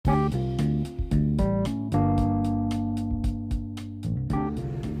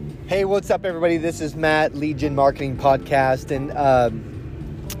Hey, what's up, everybody? This is Matt, Lead Gen Marketing Podcast. And,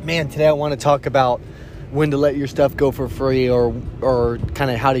 today I want to talk about when to let your stuff go for free or kind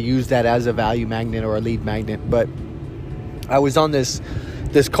of how to use that as a value magnet or a lead magnet. But I was on this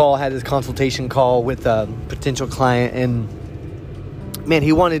call, had this consultation call with a potential client, and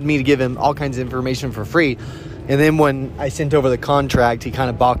he wanted me to give him all kinds of information for free. And then when I sent over the contract, he kind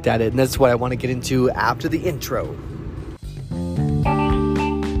of balked at it. And that's what I want to get into after the intro.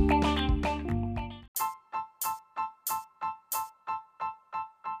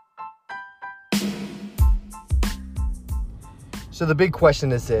 So the big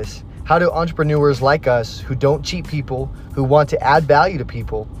question is this: how do entrepreneurs like us who don't cheat people, who want to add value to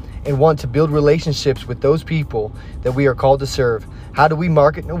people, and want to build relationships with those people that we are called to serve, how do we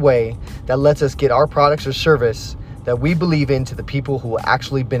market in a way that lets us get our products or service that we believe in to the people who will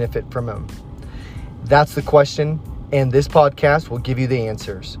actually benefit from them? That's the question, and this podcast will give you the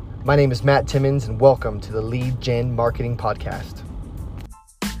answers. My name is Matt Timmons, and welcome to the Lead Gen Marketing Podcast.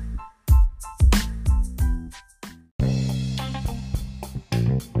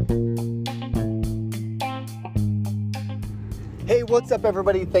 Hey, what's up,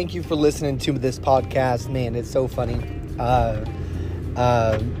 everybody? Thank you for listening to this podcast. Man, it's so funny.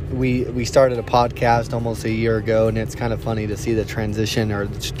 We started a podcast almost a year ago, and it's kind of funny to see the transition or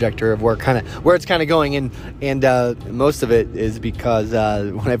the trajectory of where it's kind of going. And most of it is because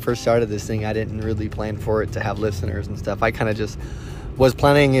when I first started this thing, I didn't really plan for it to have listeners and stuff. I kind of just was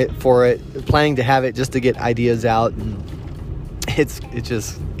planning to have it just to get ideas out. And it's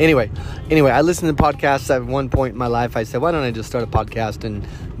just anyway, I listened to podcasts at one point in my life. I said, why don't I just start a podcast? And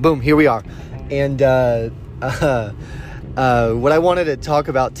boom, here we are. And what I wanted to talk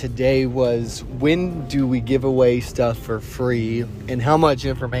about today was, when do we give away stuff for free, and how much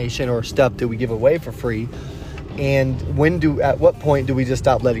information or stuff do we give away for free, and at what point do we just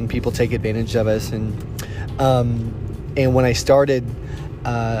stop letting people take advantage of us? And when I started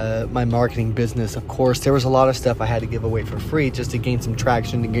my marketing business, of course, there was a lot of stuff I had to give away for free just to gain some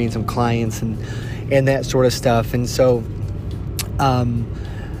traction, to gain some clients and that sort of stuff. And so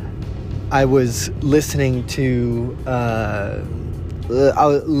I was listening to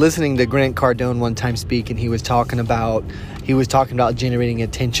Grant Cardone one time speak, and he was talking about generating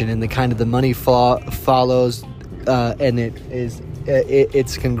attention, and the kind of the money follows, and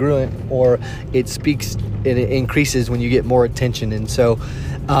it's congruent, or it increases when you get more attention. And so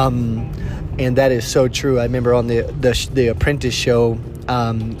and that is so true. I remember on the Apprentice show,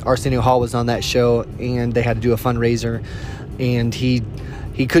 Arsenio Hall was on that show, and they had to do a fundraiser, and he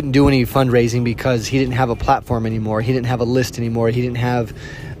couldn't do any fundraising because he didn't have a platform anymore. He didn't have a list anymore. He didn't have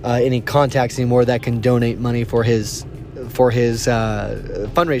any contacts anymore that can donate money for his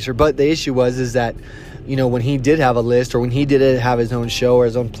fundraiser. But the issue is that, when he did have a list, or when he did have his own show or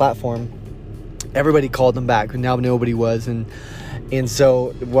his own platform, everybody called him back, and now nobody was. And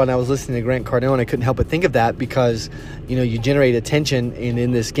so when I was listening to Grant Cardone, I couldn't help but think of that, because, you generate attention, and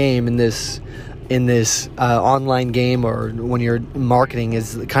in this game, in this online game, or when you're marketing,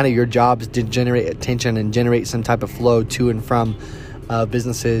 is kind of your job is to generate attention and generate some type of flow to and from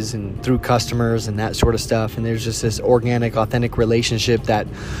businesses and through customers and that sort of stuff. And there's just this organic, authentic relationship that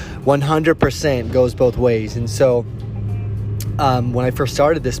 100% goes both ways. And so when I first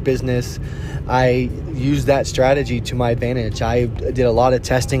started this business, I used that strategy to my advantage. I did a lot of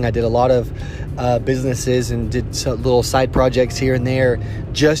testing. I did a lot of businesses and did some little side projects here and there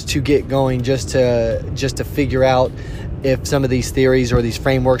just to get going, just to figure out if some of these theories or these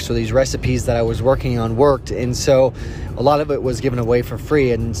frameworks or these recipes that I was working on worked. And so a lot of it was given away for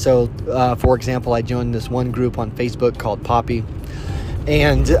free. And so, for example, I joined this one group on Facebook called Poppy,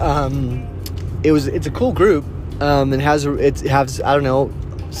 and it's a cool group. It has I don't know,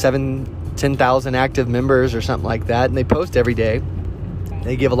 10,000 active members or something like that, and they post every day.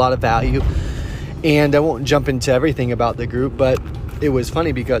 They give a lot of value, and I won't jump into everything about the group, but it was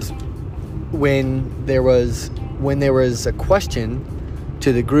funny because when there was a question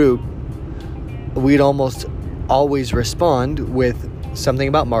to the group, we'd almost always respond with something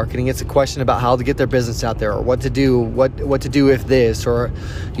about marketing. It's a question about how to get their business out there, or what to do, what to do if this, or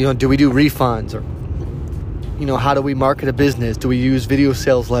do we do refunds, or how do we market a business? Do we use video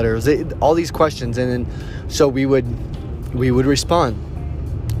sales letters? All these questions. And then, so we would respond.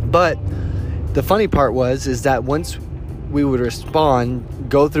 But the funny part is that once we would respond,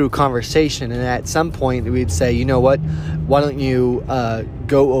 go through conversation, and at some point we'd say, you know what, why don't you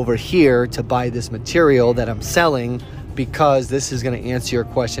go over here to buy this material that I'm selling, because this is going to answer your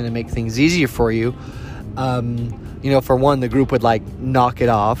question and make things easier for you. For one, the group would knock it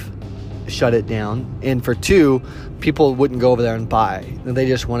off. shut it down. And for two, people wouldn't go over there and buy. They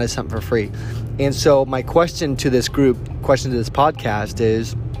just wanted something for free. And so my question to this podcast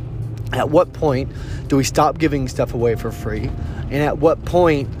is, at what point do we stop giving stuff away for free? And at what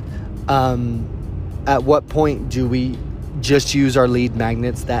point do we just use our lead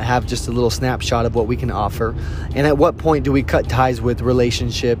magnets that have just a little snapshot of what we can offer? And at what point do we cut ties with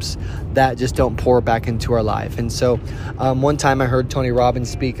relationships that just don't pour back into our life? And so one time I heard Tony Robbins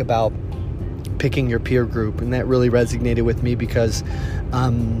speak about picking your peer group, and that really resonated with me because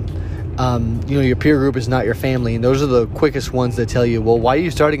your peer group is not your family, and those are the quickest ones that tell you, well, why are you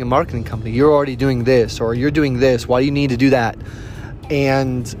starting a marketing company? You're already doing this, or you're doing this. Why do you need to do that?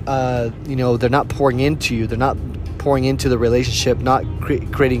 And they're not pouring into you. They're not pouring into the relationship, not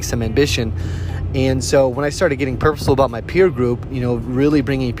creating some ambition. And so when I started getting purposeful about my peer group, really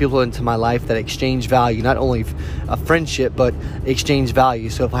bringing people into my life that exchange value, not only a friendship, but exchange value.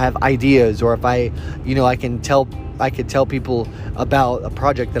 So if I have ideas, or if I could tell people about a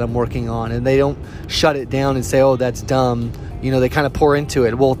project that I'm working on, and they don't shut it down and say, oh, that's dumb. They kind of pour into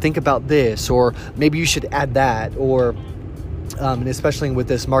it. Well, think about this, or maybe you should add that, or and especially with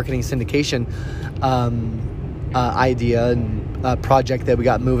this marketing syndication idea and project that we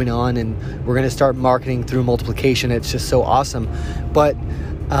got moving on, and we're going to start marketing through multiplication. It's just so awesome. But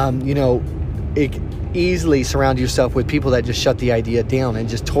easily surround yourself with people that just shut the idea down and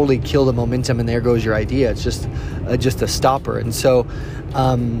just totally kill the momentum, and there goes your idea. It's just a stopper. And so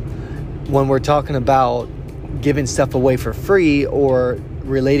when we're talking about giving stuff away for free, or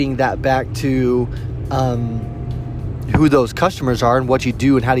relating that back to who those customers are and what you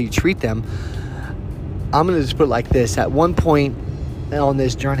do and how do you treat them, I'm going to just put it like this. At one point on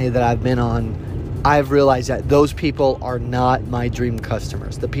this journey that I've been on, I've realized that those people are not my dream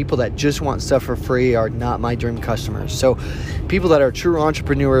customers. The people that just want stuff for free are not my dream customers. So people that are true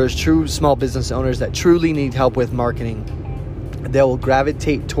entrepreneurs, true small business owners that truly need help with marketing, they will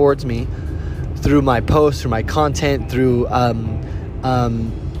gravitate towards me through my posts, through my content, through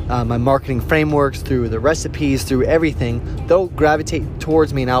my marketing frameworks, through the recipes, through everything. They'll gravitate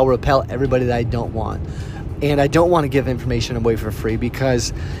towards me, and I'll repel everybody that I don't want. And I don't want to give information away for free,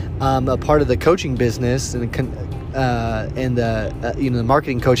 because a part of the coaching business and the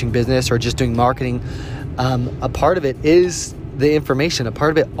marketing coaching business, or just doing marketing, a part of it is the information. A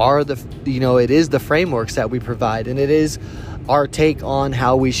part of it it is the frameworks that we provide, and it is our take on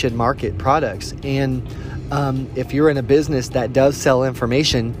how we should market products. And if you're in a business that does sell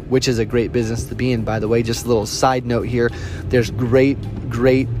information, which is a great business to be in, by the way, just a little side note here, there's great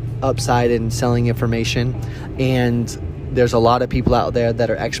upside in selling information, and there's a lot of people out there that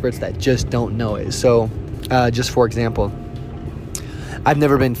are experts that just don't know it. So just for example, I've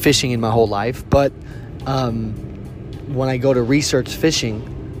never been fishing in my whole life, but when I go to research fishing,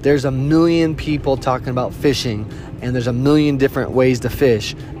 there's a million people talking about fishing, and there's a million different ways to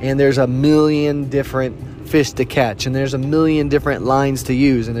fish, and there's a million different fish to catch, and there's a million different lines to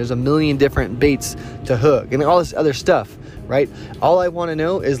use, and there's a million different baits to hook, and all this other stuff, right? All I want to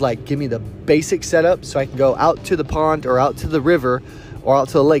know is, give me the basic setup so I can go out to the pond, or out to the river, or out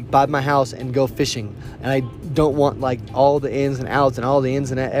to the lake by my house and go fishing. And I don't want all the ins and outs and all the ins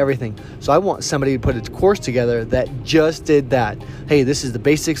and everything. So I want somebody to put a course together that just did that. Hey, this is the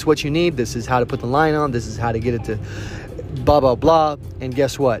basics, what you need. This is how to put the line on. This is how to get it to blah, blah, blah. And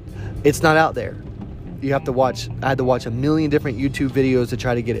guess what? It's not out there. I had to watch a million different YouTube videos to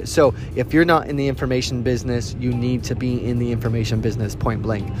try to get it. So if you're not in the information business, you need to be in the information business, point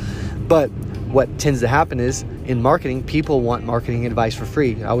blank. But what tends to happen is, in marketing, people want marketing advice for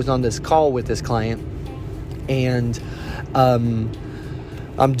free. I was on this call with this client, and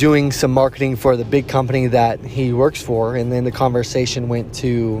I'm doing some marketing for the big company that he works for. And then the conversation went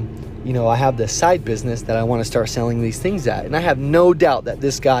to, I have this side business that I want to start selling these things at. And I have no doubt that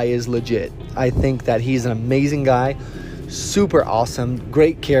this guy is legit. I think that he's an amazing guy, super awesome,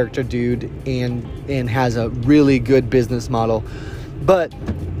 great character dude, and has a really good business model. But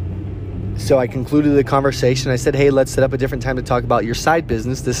so I concluded the conversation. I said, hey, let's set up a different time to talk about your side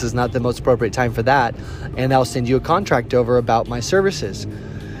business. This is not the most appropriate time for that. And I'll send you a contract over about my services.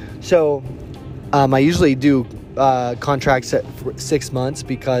 So I usually do contracts at 6 months,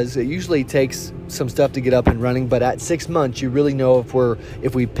 because it usually takes some stuff to get up and running. But at 6 months, you really know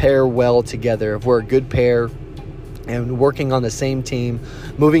if we pair well together, if we're a good pair and working on the same team,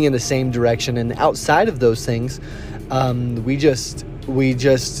 moving in the same direction. And outside of those things, we just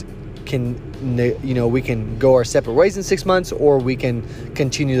can, we can go our separate ways in 6 months, or we can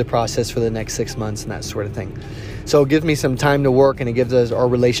continue the process for the next 6 months and that sort of thing. So it gives me some time to work, and it gives us our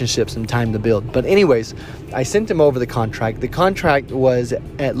relationship some time to build. But anyways, I sent him over the contract. The contract was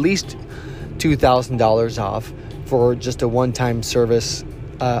at least $2,000 off for just a one-time service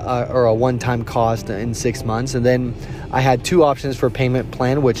or a one-time cost in 6 months. And then I had 2 options for payment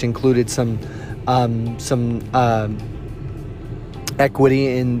plan, which included some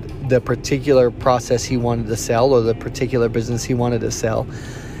equity in the particular process he wanted to sell, or the particular business he wanted to sell.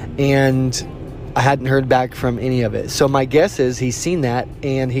 And I hadn't heard back from any of it. So my guess is he's seen that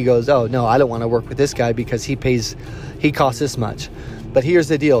and he goes, oh no, I don't want to work with this guy because he costs this much. But here's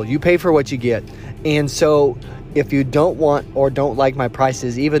the deal. You pay for what you get. And so if you don't want or don't like my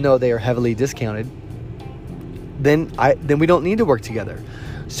prices, even though they are heavily discounted, then we don't need to work together.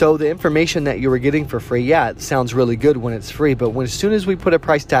 So the information that you were getting for free, yeah, it sounds really good when it's free, but as soon as we put a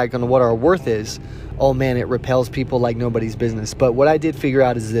price tag on what our worth is, oh man, it repels people like nobody's business. But what I did figure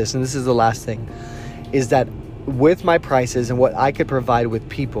out is this, and this is the last thing, is that with my prices and what I could provide with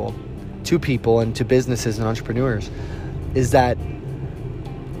people, to people and to businesses and entrepreneurs, is that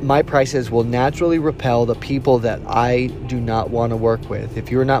my prices will naturally repel the people that I do not want to work with.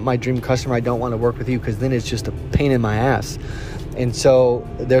 If you're not my dream customer, I don't want to work with you, because then it's just a pain in my ass. And so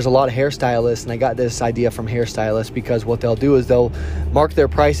there's a lot of hairstylists, and I got this idea from hairstylists, because what they'll do is they'll mark their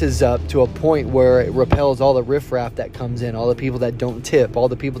prices up to a point where it repels all the riffraff that comes in, all the people that don't tip, all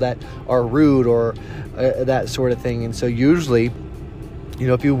the people that are rude, or that sort of thing. And so usually,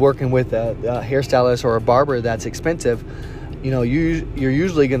 if you're working with a hairstylist or a barber that's expensive, you're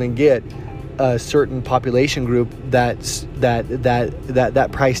usually going to get a certain population group that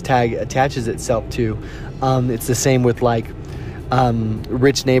price tag attaches itself to. It's the same with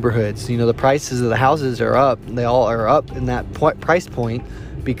rich neighborhoods. The prices of the houses are up. They all are up in that price point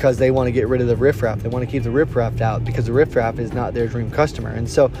because they want to get rid of the riffraff. They want to keep the riffraff out because the riffraff is not their dream customer. And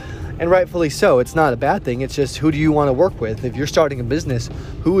rightfully so. It's not a bad thing. It's just, who do you want to work with? If you're starting a business,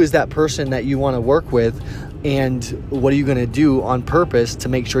 who is that person that you want to work with? And what are you going to do on purpose to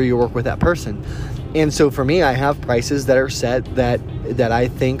make sure you work with that person? And so for me, I have prices that are set that I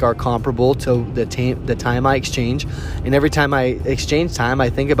think are comparable to the time I exchange. And every time I exchange time, I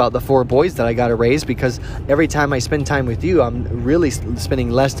think about the 4 boys that I got to raise, because every time I spend time with you, I'm really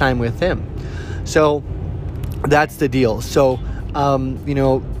spending less time with them. So that's the deal. So,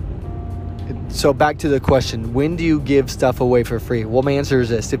 so back to the question, when do you give stuff away for free? Well, my answer is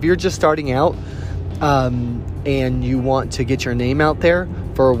this. If you're just starting out, and you want to get your name out there,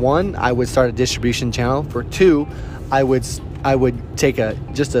 for 1, I would start a distribution channel. For 2, I would take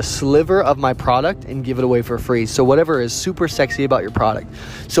just a sliver of my product and give it away for free. So whatever is super sexy about your product.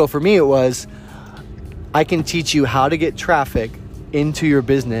 So for me, it was, I can teach you how to get traffic into your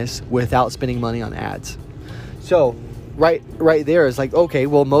business without spending money on ads. So right there is okay,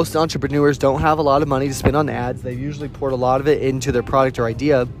 well, most entrepreneurs don't have a lot of money to spend on ads. They usually poured a lot of it into their product or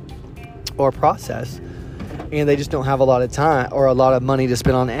idea or process, and they just don't have a lot of time or a lot of money to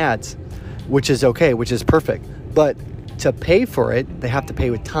spend on ads, which is okay, which is perfect. But to pay for it, they have to pay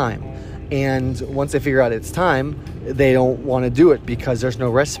with time. And once they figure out it's time, they don't want to do it because there's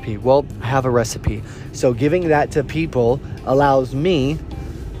no recipe. Well, I have a recipe. So giving that to people allows me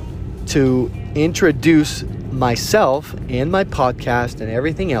to introduce myself and my podcast and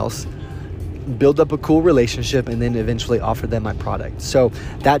everything else, build up a cool relationship, and then eventually offer them my product. So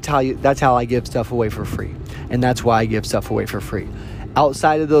that's how I give stuff away for free. And that's why I give stuff away for free.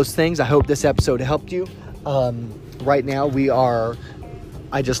 Outside of those things, I hope this episode helped you. Right now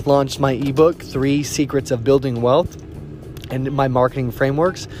I just launched my ebook, 3 Secrets of Building Wealth, and my marketing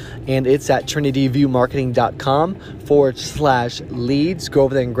frameworks, and it's at trinityviewmarketing.com/leads. Go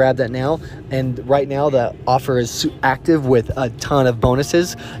over there and grab that now. And right now the offer is active with a ton of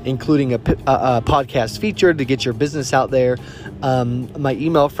bonuses, including a podcast feature to get your business out there, my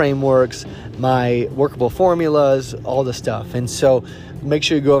email frameworks, my workable formulas, all the stuff. And so make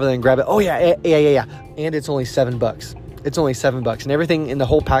sure you go over there and grab it. Oh yeah. And it's only $7. It's only $7, and everything in the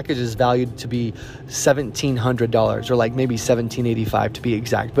whole package is valued to be $1,700, or maybe $1,785 to be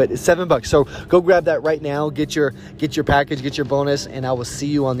exact. But it's $7. So go grab that right now. Get your package, get your bonus, and I will see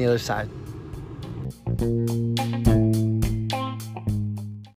you on the other side.